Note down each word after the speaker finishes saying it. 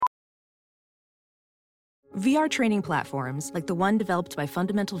VR training platforms, like the one developed by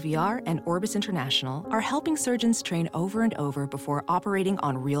Fundamental VR and Orbis International, are helping surgeons train over and over before operating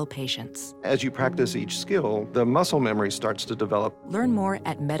on real patients. As you practice each skill, the muscle memory starts to develop. Learn more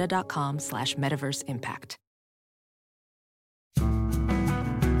at meta.com/metaverseimpact.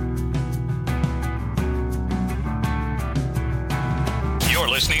 You're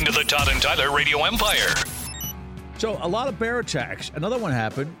listening to the Todd and Tyler Radio Empire. So a lot of bear attacks. Another one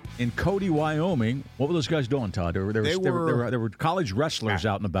happened in Cody, Wyoming. What were those guys doing, Todd? They were college wrestlers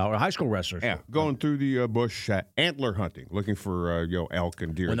out and about, or high school wrestlers. Yeah, going through the bush, antler hunting, looking for elk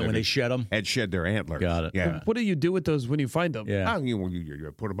and deer. When they shed them? Had shed their antlers. Got it. Yeah. What do you do with those when you find them? Yeah.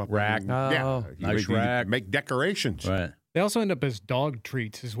 You put them up. Rack. Oh. Nice rack. Make decorations. Right. They also end up as dog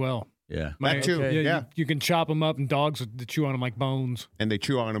treats as well. Yeah. That too. Okay. Yeah. You can chop them up, and dogs chew on them like bones. And they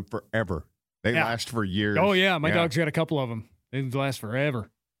chew on them forever. They last for years. Oh, yeah. My dog's got a couple of them. They last forever.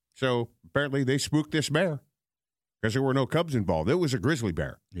 So apparently they spooked this bear because there were no cubs involved. It was a grizzly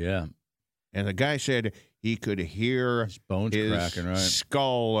bear. Yeah. And the guy said he could hear his bones cracking, right?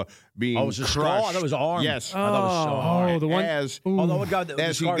 Skull being it was a crushed. skull? I thought it was arm. Yes. I thought it was so the one. As Ooh. Although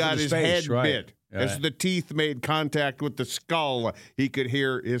as he got his face, head right. bit, as Right. the teeth made contact with the skull, he could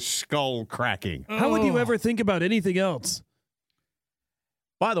hear his skull cracking. How would you ever think about anything else?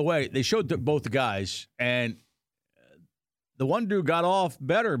 By the way, they showed both the guys, and the one dude got off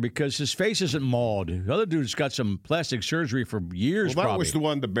better because his face isn't mauled. The other dude's got some plastic surgery for years. Well, that probably. was the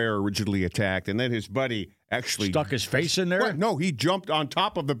one the bear originally attacked, and then his buddy actually Stuck his face in there? Well, no, he jumped on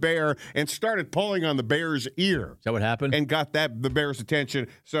top of the bear and started pulling on the bear's ear. Is that what happened? And got the bear's attention,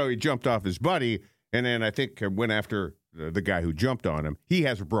 so he jumped off his buddy, and then I think went after the guy who jumped on him. He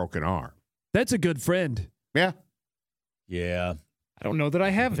has a broken arm. That's a good friend. Yeah. Yeah. I don't know that I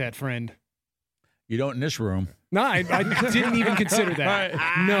have that friend. You don't in this room. No, I didn't even consider that.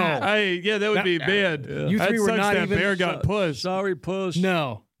 No. That would be bad. You three were not that even. bear got pushed. Sorry, puss.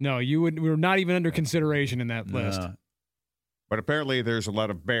 No, we were not even under consideration in that list. But apparently there's a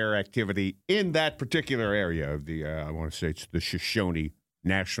lot of bear activity in that particular area of the, I want to say it's the Shoshone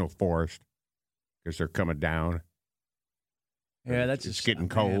National Forest, because they're coming down. Yeah, It's getting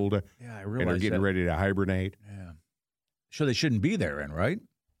cold. Yeah, I And realize they're getting that. ready to hibernate. Yeah. So they shouldn't be there, right?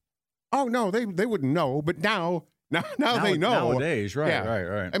 Oh, no, they wouldn't know, but now they know. Nowadays, right, Yeah.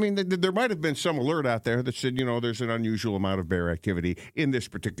 right. I mean, there might have been some alert out there that said, there's an unusual amount of bear activity in this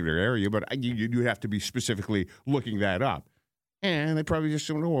particular area, but you have to be specifically looking that up. And they probably just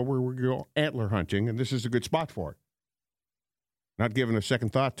don't know where we're going antler hunting, and this is a good spot for it. Not giving a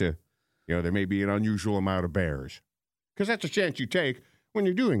second thought to, there may be an unusual amount of bears. Because that's a chance you take when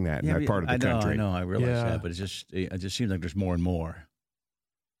you're doing that in that part of the country. I know, I realize that, but it just seems like there's more and more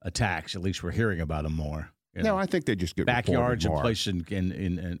attacks. At least we're hearing about them more. No, I think they just get backyards and more. places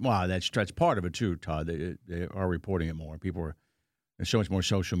in well, that's part of it too, Todd. They are reporting it more. There's so much more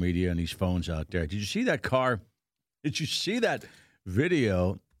social media and these phones out there. Did you see that car? Did you see that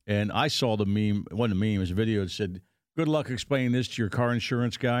video? And I saw the meme. It wasn't a meme. It was a video that said, "Good luck explaining this to your car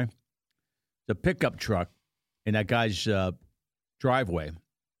insurance guy." The pickup truck in that guy's driveway,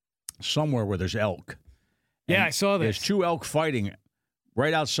 somewhere where there's elk. Yeah, And I saw this. There's two elk fighting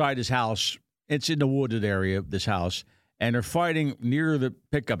right outside his house. It's in the wooded area, this house, and they're fighting near the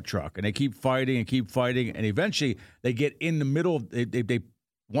pickup truck. And they keep fighting, and eventually they get in the middle. They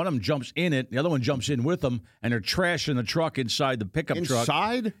one of them jumps in it, the other one jumps in with them, and they're trashing the truck inside the pickup truck.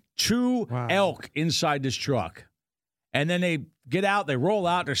 Inside? Two elk inside this truck. And then they get out, they roll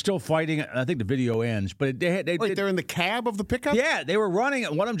out, they're still fighting. I think the video ends. But they're in the cab of the pickup? Yeah, they were running,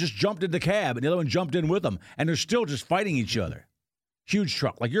 and one of them just jumped in the cab, and the other one jumped in with them. And they're still just fighting each other. Huge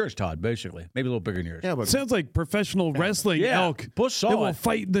truck, like yours, Todd, basically. Maybe a little bigger than yours. Yeah, but Sounds like professional wrestling elk. Bush saw They will it.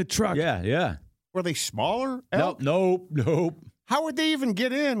 fight in the truck. Yeah. were they smaller elk? Nope. How would they even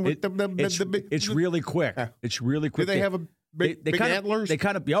get in with It's really quick. It's really quick. Do they have a big antlers? They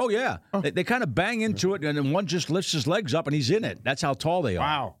kind of, They kind of bang into it, and then one just lifts his legs up, and he's in it. That's how tall they are.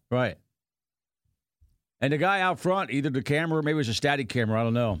 Wow. Right. And the guy out front, either the camera or maybe it was a static camera, I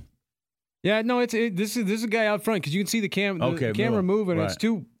don't know. Yeah, no, this is a guy out front because you can see the camera moving. Right. It's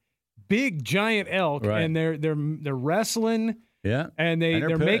two big giant elk, Right. and they're wrestling. Yeah, and they're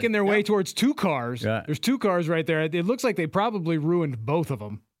pissed. making their way towards two cars. Yeah. There's two cars right there. It looks like they probably ruined both of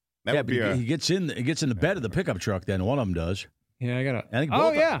them. He gets in the bed of the pickup truck. Then one of them does. Yeah, I think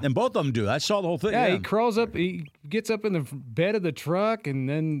both and both of them do. I saw the whole thing. Yeah, he crawls up. He gets up in the bed of the truck, and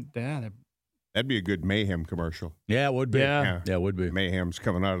then that'd be a good Mayhem commercial. Yeah, it would be. Yeah, it would be. Mayhem's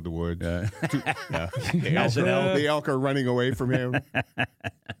coming out of the woods. The elk are running away from him.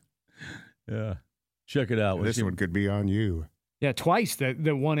 Yeah, check it out. This one could be on you. Yeah, twice that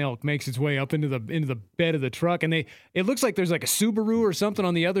one elk makes its way up into the bed of the truck, and it looks like there's like a Subaru or something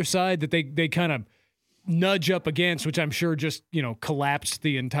on the other side that they kind of nudge up against, which I'm sure just collapsed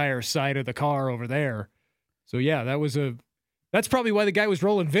the entire side of the car over there. So yeah, that's probably why the guy was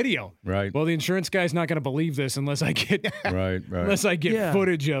rolling video. Right. Well, the insurance guy's not going to believe this unless I get unless I get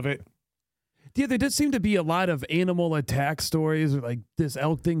footage of it. Yeah, there does seem to be a lot of animal attack stories, like this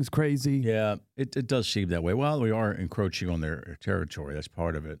elk thing's crazy. Yeah, it does seem that way. Well, we are encroaching on their territory. That's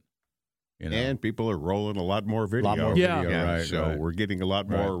part of it. And people are rolling a lot more video. Right. So we're getting a lot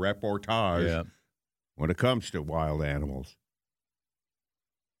more reportage when it comes to wild animals.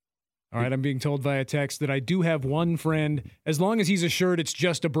 All right, I'm being told via text that I do have one friend, as long as he's assured it's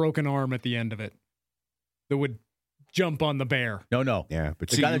just a broken arm at the end of it, that would jump on the bear. No. Yeah, but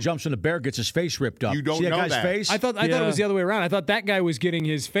the guy that jumps on the bear gets his face ripped up. You don't see know that guy's face? I thought it was the other way around. I thought that guy was getting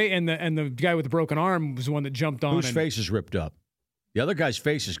his face, and the guy with the broken arm was the one that jumped on. Whose face is ripped up? The other guy's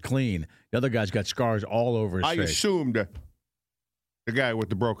face is clean. The other guy's got scars all over his face. I assumed the guy with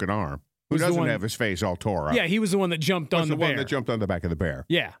the broken arm, who doesn't have his face all tore up. Yeah, he was the one that jumped on the bear. The one that jumped on the back of the bear.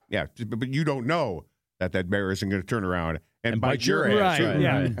 Yeah. Yeah, but you don't know that bear isn't going to turn around and bite your ass. Right,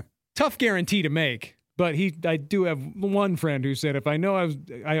 yeah. Tough guarantee to make. But I do have one friend who said, if I know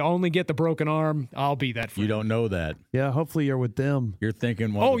I only get the broken arm, I'll be that friend. You don't know that. Yeah, hopefully you're with them. You're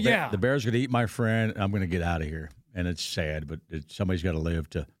thinking, well, the bear's going to eat my friend. I'm going to get out of here. And it's sad, but somebody's got to live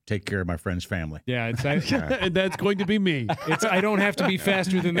to take care of my friend's family. Yeah, and that's going to be me. I don't have to be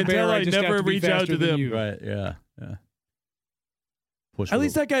faster than the bear. I just never have to be reach out to them. You. Right, yeah. At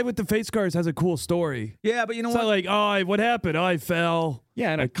least that guy with the face scars has a cool story. Yeah, but you know it's what? Not like, what happened? I fell.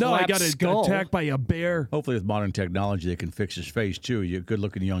 Yeah, and I got attacked by a bear. Hopefully with modern technology, they can fix his face, too. You're a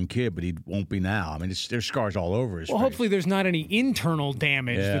good-looking young kid, but he won't be now. I mean, there's scars all over his face. Well, hopefully there's not any internal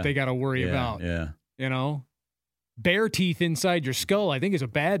damage that they got to worry about. Yeah. Bear teeth inside your skull, I think, is a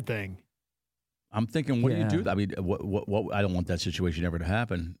bad thing. I'm thinking, what do you do? I mean, what? I don't want that situation ever to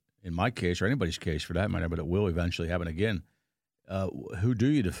happen in my case or anybody's case for that matter, but it will eventually happen again. Who do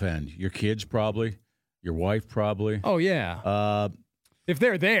you defend? Your kids, probably. Your wife, probably. Oh yeah. If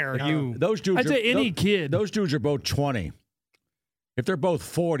they're there, those dudes. I'd say any kid. Those dudes are both 20. If they're both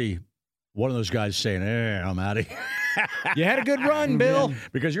 40, one of those guys saying, I'm out of here. You had a good run, Bill.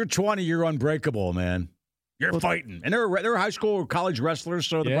 Because you're 20, you're unbreakable, man. You're fighting, and they're high school or college wrestlers,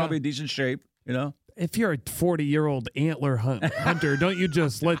 so they're probably in decent shape. If you're a 40-year-old antler hunter, don't you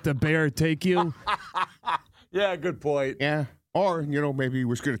just let the bear take you? Yeah, good point. Yeah. Or, maybe he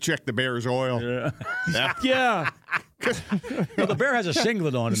was going to check the bear's oil. Yeah. Well, the bear has a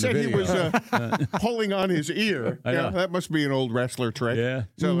singlet on in the video. He was pulling on his ear. Yeah, that must be an old wrestler trick. Yeah.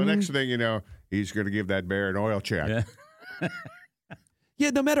 So the next thing you know, he's going to give that bear an oil check. Yeah. Yeah,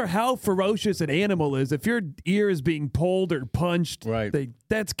 no matter how ferocious an animal is, if your ear is being pulled or punched,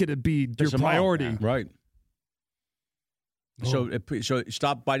 that's going to be your priority. Right. So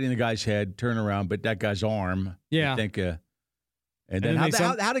stop biting the guy's head, turn around, but that guy's arm. Yeah. I think, and then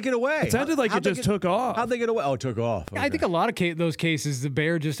how'd it get away? It sounded like it just took off. How'd they get away? Oh, it took off. Okay. I think a lot of those cases, the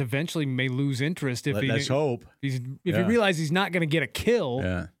bear just eventually may lose interest if let's hope. If he realizes he's not going to get a kill.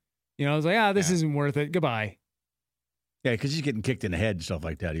 Yeah. It's like, this isn't worth it. Goodbye. Yeah, because he's getting kicked in the head and stuff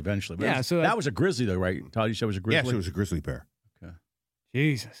like that eventually. But so that was a grizzly, though, right? Todd, you said it was a grizzly? Yes, it was a grizzly bear. Okay.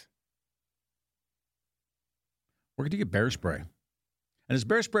 Jesus. Where could you get bear spray? And does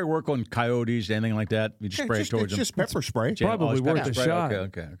bear spray work on coyotes, anything like that? You just spray it towards them? It's just pepper spray. Probably worth a shot.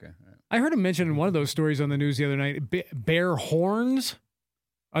 Okay. I heard him mention in one of those stories on the news the other night, bear horns.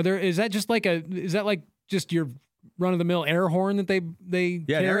 Is that just your run-of-the-mill air horn that they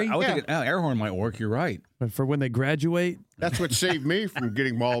carry? I would think an air horn might work. You're right. But for when they graduate? That's what saved me from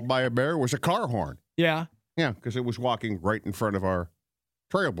getting mauled by a bear was a car horn. Yeah. Yeah, because it was walking right in front of our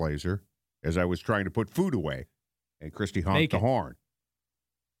Trailblazer as I was trying to put food away. And Christy honked the horn.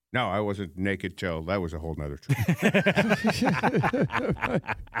 No, I wasn't naked till that was a whole nother truth.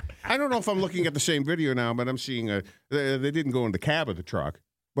 I don't know if I'm looking at the same video now, but I'm seeing they didn't go in the cab of the truck,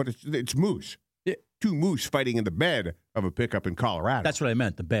 but it's moose. Two moose fighting in the bed of a pickup in Colorado. That's what I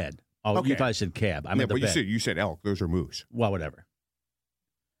meant, the bed. Oh, okay. You thought I said cab. I meant the bed. You said elk. Those are moose. Well, whatever.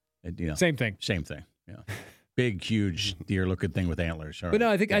 Same thing. Same thing. Yeah. Big, huge deer-looking thing with antlers. But no,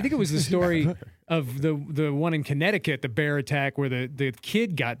 I think it was the story of the one in Connecticut, the bear attack where the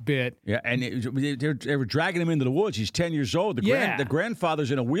kid got bit. Yeah, and they were dragging him into the woods. He's 10 years old. The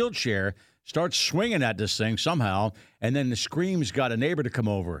grandfather's in a wheelchair, starts swinging at this thing somehow, and then the screams got a neighbor to come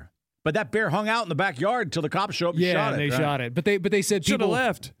over. But that bear hung out in the backyard until the cops showed up and shot it. Yeah, they shot it. But they said people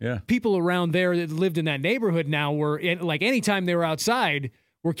left. Yeah. People around there that lived in that neighborhood now were, anytime they were outside,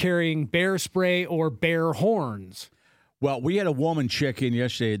 were carrying bear spray or bear horns. Well, we had a woman check in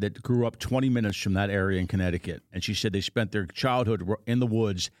yesterday that grew up 20 minutes from that area in Connecticut, and she said they spent their childhood in the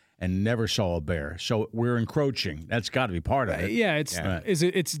woods and never saw a bear. So we're encroaching. That's got to be part of it. Yeah, it's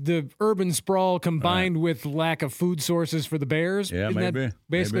the urban sprawl combined with lack of food sources for the bears. Yeah, Isn't maybe. that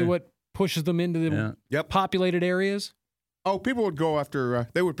basically what pushes them into the populated areas? Oh, people would go after,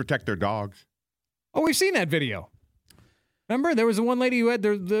 they would protect their dogs. Oh, we've seen that video. Remember, there was the one lady who had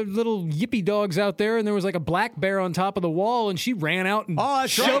the little yippy dogs out there, and there was like a black bear on top of the wall, and she ran out and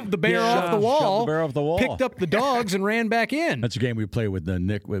shoved the bear off the wall. Shoved the bear off the wall. Picked up the dogs and ran back in. That's a game we play with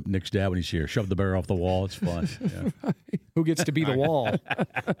Nick's dad when he's here. Shove the bear off the wall. It's fun. Yeah. Who gets to be the wall?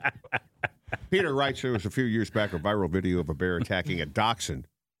 Peter writes there was a few years back a viral video of a bear attacking a dachshund,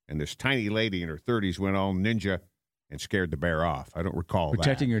 and this tiny lady in her 30s went all ninja and scared the bear off. I don't recall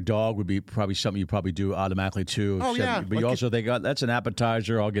Protecting that. your dog would be probably something you probably do automatically too. Oh, yeah. But you also think, that's an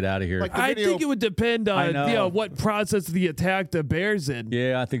appetizer. I'll get out of here. Like I think it would depend on what process of the attack the bear's in.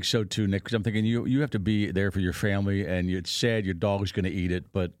 Yeah, I think so too, Nick. Because I'm thinking you have to be there for your family, and it's sad your dog's going to eat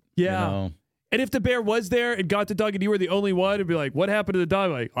it. But And if the bear was there and got the dog, and you were the only one, it'd be like, "What happened to the dog?"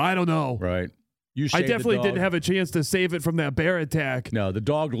 Like, I don't know. Right. I definitely didn't have a chance to save it from that bear attack. No, the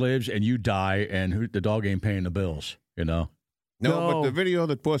dog lives and you die, and the dog ain't paying the bills. No, but the video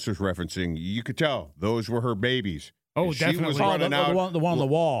that Puss was referencing, you could tell those were her babies. Oh, she definitely. was running out. The one on the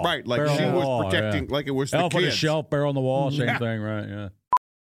wall. Right, like bear she on the was wall, protecting, like it was the Elf on the kids. shelf, bear on the wall, same thing, right? Yeah.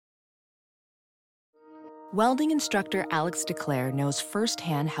 Welding instructor Alex DeClaire knows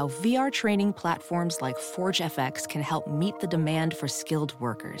firsthand how VR training platforms like ForgeFX can help meet the demand for skilled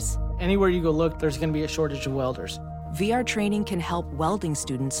workers. Anywhere you go look, there's going to be a shortage of welders. VR training can help welding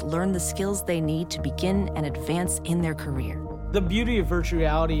students learn the skills they need to begin and advance in their career. The beauty of virtual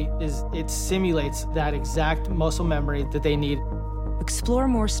reality is it simulates that exact muscle memory that they need. Explore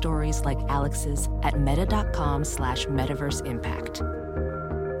more stories like Alex's at meta.com/metaverseimpact.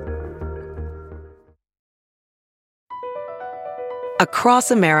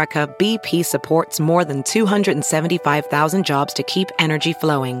 Across America, BP supports more than 275,000 jobs to keep energy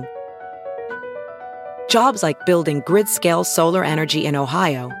flowing. Jobs like building grid-scale solar energy in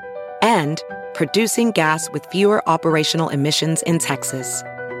Ohio and producing gas with fewer operational emissions in Texas.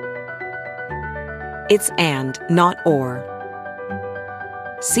 It's and, not or.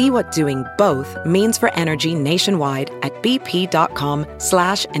 See what doing both means for energy nationwide at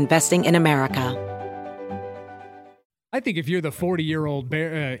bp.com/investing in America. I think if you're the 40-year-old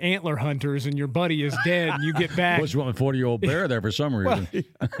antler hunters and your buddy is dead and you get back. What's wrong with 40-year-old bear there for some reason?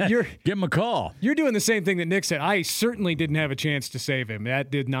 Give him a call. You're doing the same thing that Nick said. I certainly didn't have a chance to save him.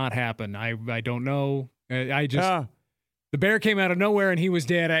 That did not happen. I don't know. The bear came out of nowhere and he was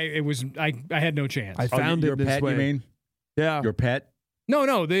dead. I had no chance. I found your it this pet, way. you mean? Yeah. Your pet?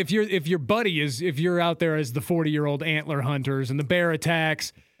 No. If you're out there as the 40-year-old antler hunters and the bear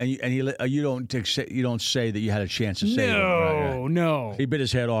attacks. And you don't say that you had a chance to save him. Right. No. He bit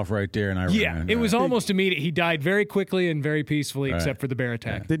his head off right there, and I ran. It was almost immediate. He died very quickly and very peacefully, except for the bear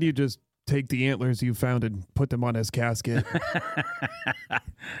attack. Then you just take the antlers you found and put them on his casket. And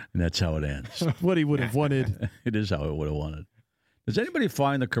that's how it ends. What he would have wanted. It is how it would have wanted. Does anybody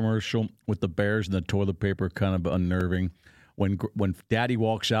find the commercial with the bears and the toilet paper kind of unnerving? When Daddy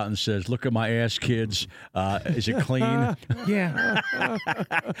walks out and says, "Look at my ass, kids. Is it clean?" Yeah.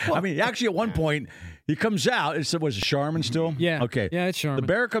 I mean, actually, at one point, he comes out. Was it Charmin still? Yeah. Okay. Yeah, it's Charmin. The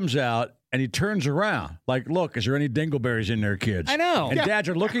bear comes out, and he turns around. Like, look, is there any dingleberries in there, kids? I know. And dads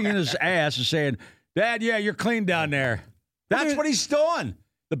are looking in his ass and saying, "Dad, yeah, you're clean down there." That's what he's doing.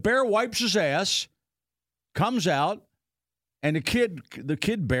 The bear wipes his ass, comes out, and the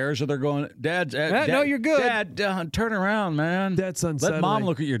kid bears are there going, Dad, no, you're good. Dad, turn around, man. That's unsettling. Let Mom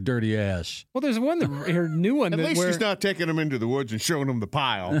look at your dirty ass. Well, there's her new one. At least he's not taking them into the woods and showing them the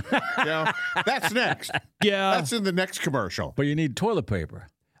pile. That's next. Yeah. That's in the next commercial. But you need toilet paper.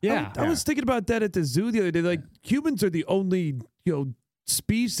 Yeah. I was thinking about that at the zoo the other day. Like, humans are the only,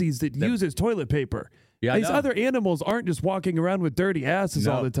 species that uses toilet paper. Yeah, These other animals aren't just walking around with dirty asses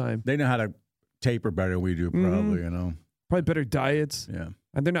all the time. They know how to taper better than we do, probably, Probably better diets. Yeah.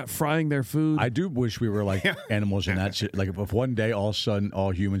 And they're not frying their food. I do wish we were like animals in that shit. Like if one day all of a sudden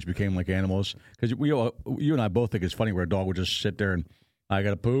all humans became like animals. Because you and I both think it's funny where a dog would just sit there and I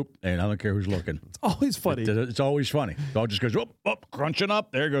got to poop and I don't care who's looking. It's always funny. It's always funny. Dog just goes, up, crunching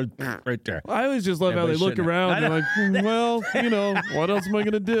up. There it goes, right there. I always just love how they look around. They're like, well, what else am I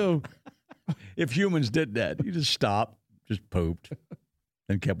going to do? If humans did that, you just stopped, just pooped,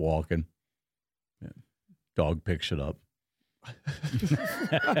 and kept walking. Yeah. Dog picks it up.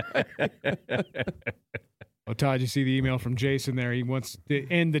 Oh, Todd, you see the email from Jason there? He wants to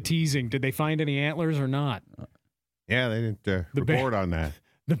end the teasing. Did they find any antlers or not? Yeah, they didn't report on that.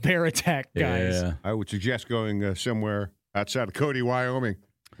 The bear attack guys. Yeah. I would suggest going somewhere outside of Cody, Wyoming,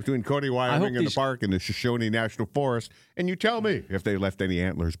 between Cody, Wyoming and the park and the Shoshone National Forest, and you tell me if they left any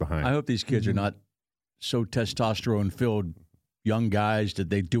antlers behind. I hope these kids are not so testosterone-filled young guys that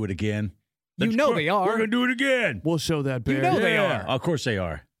they do it again. They are. We're going to do it again. We'll show that bear. You know they are. Of course they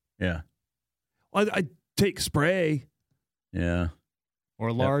are. Yeah. I take spray. Yeah. Or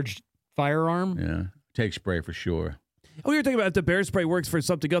a large firearm. Yeah. Take spray for sure. Oh, you're thinking about if the bear spray works for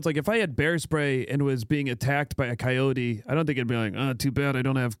something else. Like if I had bear spray and was being attacked by a coyote, I don't think it'd be like, oh, too bad I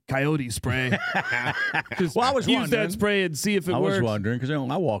don't have coyote spray. Just Well, I was use wondering. that spray and see if it works. I was wondering because I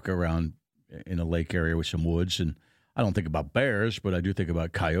walk around in a lake area with some woods, and I don't think about bears, but I do think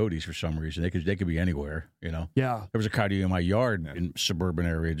about coyotes for some reason. They could be anywhere, you know. Yeah. There was a coyote in my yard in suburban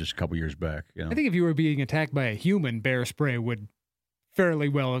area just a couple years back. You know. I think if you were being attacked by a human, bear spray would fairly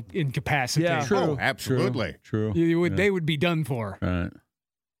well incapacitate. Yeah. you. Oh, absolutely. True. They would be done for. Right.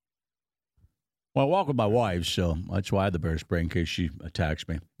 Well, I walk with my wife, so that's why I have the bear spray in case she attacks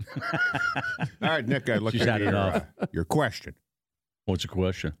me. All right, Nick, I looked She's had enough. at your question. What's the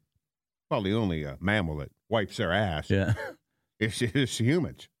question? Well, the only mammal that wipes their ass is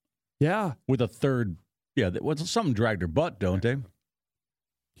humans. Yeah. With a third, something dragged their butt, don't they?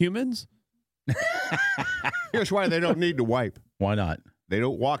 Humans? Here's why they don't need to wipe. Why not? They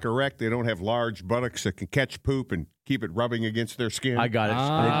don't walk erect. They don't have large buttocks that can catch poop and keep it rubbing against their skin. I got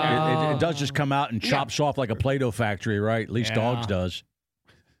it. It does just come out and chops off like a Play-Doh factory, right? At least dogs does.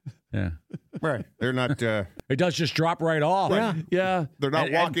 Yeah. Right. They're not. It does just drop right off. Yeah. They're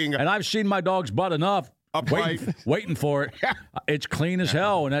not walking. And I've seen my dog's butt enough. Upright. Waiting for it. It's clean as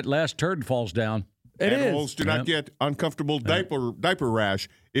hell when that last turd falls down. Animals do not get uncomfortable diaper rash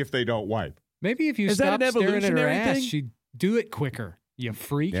if they don't wipe. Maybe if you Is that stop an staring at her evolutionary ass, thing? she'd do it quicker. You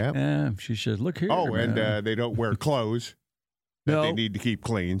freak. Yeah. She says, look here. Oh, man. and they don't wear clothes that they need to keep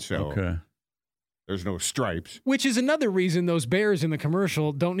clean, so there's no stripes. Which is another reason those bears in the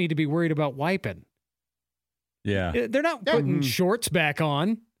commercial don't need to be worried about wiping. Yeah. They're not putting shorts back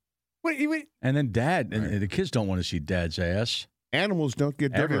on. And then and the kids don't want to see dad's ass. Animals don't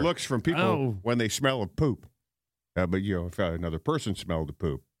get dirty Ever. looks from people Oh. when they smell of poop. But, if another person smelled the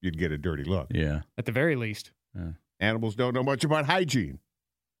poop, you'd get a dirty look. Yeah. At the very least. Animals don't know much about hygiene.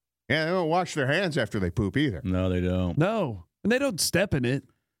 Yeah, they don't wash their hands after they poop either. No, they don't. No. And they don't step in it.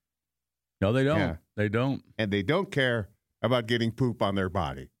 No, they don't. Yeah. They don't. And they don't care about getting poop on their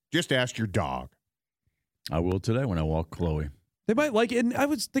body. Just ask your dog. I will today when I walk Chloe. They might like it. And I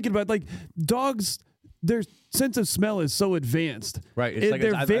was thinking about, dogs, their sense of smell is so advanced. Right.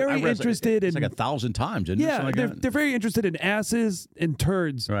 They're very interested it's in... like 1,000 times, isn't it? Yeah, Something like that? they're very interested in asses and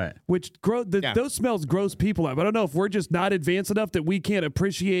turds, Right. which those smells gross people out. I don't know if we're just not advanced enough that we can't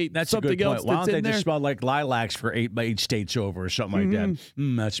appreciate That's something a good point. else Why that's don't they in there. just smell like lilacs for eight states over or something like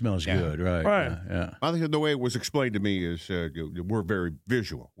that? That smells good, right? Right. Yeah. I think the way it was explained to me is we're very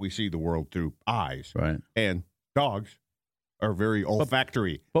visual. We see the world through eyes. Right. And dogs are very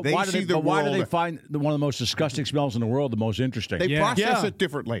olfactory. But they why do see they, the but why do world- they find one of the most disgusting smells in the world the most interesting? They process Yeah. it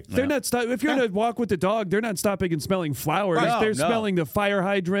differently. They're not if you're going to walk with the dog, they're not stopping and smelling flowers. Right. They're No. smelling the fire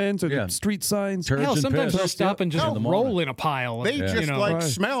hydrants or Yeah. the street signs. Turds Hell, and sometimes piss. they'll stop and just In the morning. roll in a pile. They just like Right.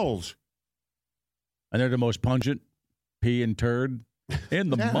 smells. And they're the most pungent pee and turd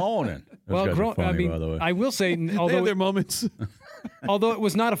in the morning. Those guys are funny, by the way. I will say, They have although their moments. although it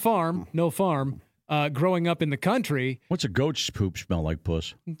was not a farm, no farm, growing up in the country, What's a goat's poop smell like,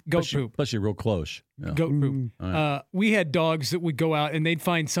 puss? goat poop. Unless you're real close. Yeah. Goat poop. We had dogs that would go out and they'd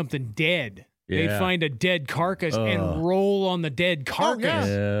find something dead. They'd Yeah. find a dead carcass and roll on the dead carcass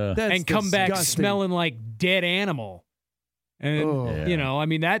Yeah. That's and come back disgusting. smelling like dead animal. And,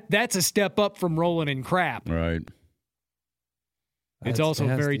 Oh. that's a step up from rolling in crap. Right. It's That's also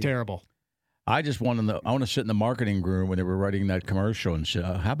very nasty. terrible. I just want to sit in the marketing room when they were writing that commercial and say,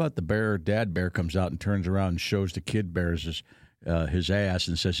 how about the dad bear comes out and turns around and shows the kid bears his ass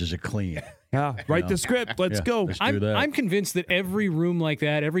and says, is it clean? Yeah, write the script. Let's Yeah, go. let's do that. I'm convinced that every room like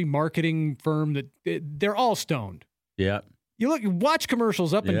that, every marketing firm, they're all stoned. Yeah. You watch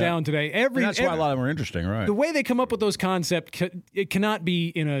commercials up and Yeah. down today. And that's why a lot of them are interesting, right? The way they come up with those concepts, it cannot be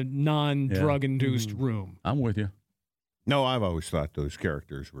in a non-drug induced room. I'm with you. No, I've always thought those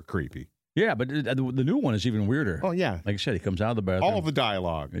characters were creepy. Yeah, but the new one is even weirder. Oh, yeah. Like I said, he comes out of the bathroom. All the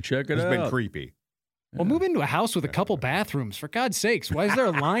dialogue Check it has out. been creepy. Well, move into a house with a couple bathrooms, for God's sakes. Why is there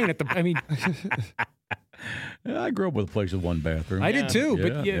a line at the? I mean, Yeah, I grew up with a place with one bathroom. I did too, Yeah,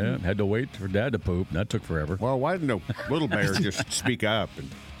 but yeah. Had to wait for Dad to poop, and that took forever. Well, why didn't a little bear just speak up and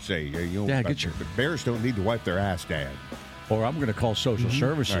say, Dad, get your- the bears don't need to wipe their ass, Dad. Or I'm going to call social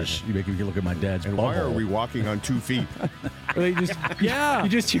services. Right. You make me look at my dad's And why are butthole. we walking on 2 feet? Or they just, you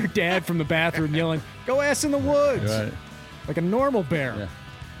just hear Dad from the bathroom yelling, "Go ass in the woods," Right. like a normal bear. Yeah.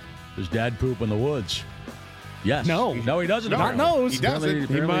 Does Dad poop in the woods? Yes. No. No, he doesn't. Not apparently. knows. He doesn't.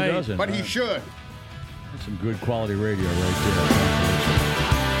 Apparently He might. doesn't. But he should. That's some good quality radio right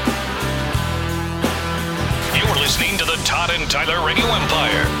there. You're listening to the Todd and Tyler Radio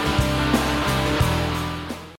Empire.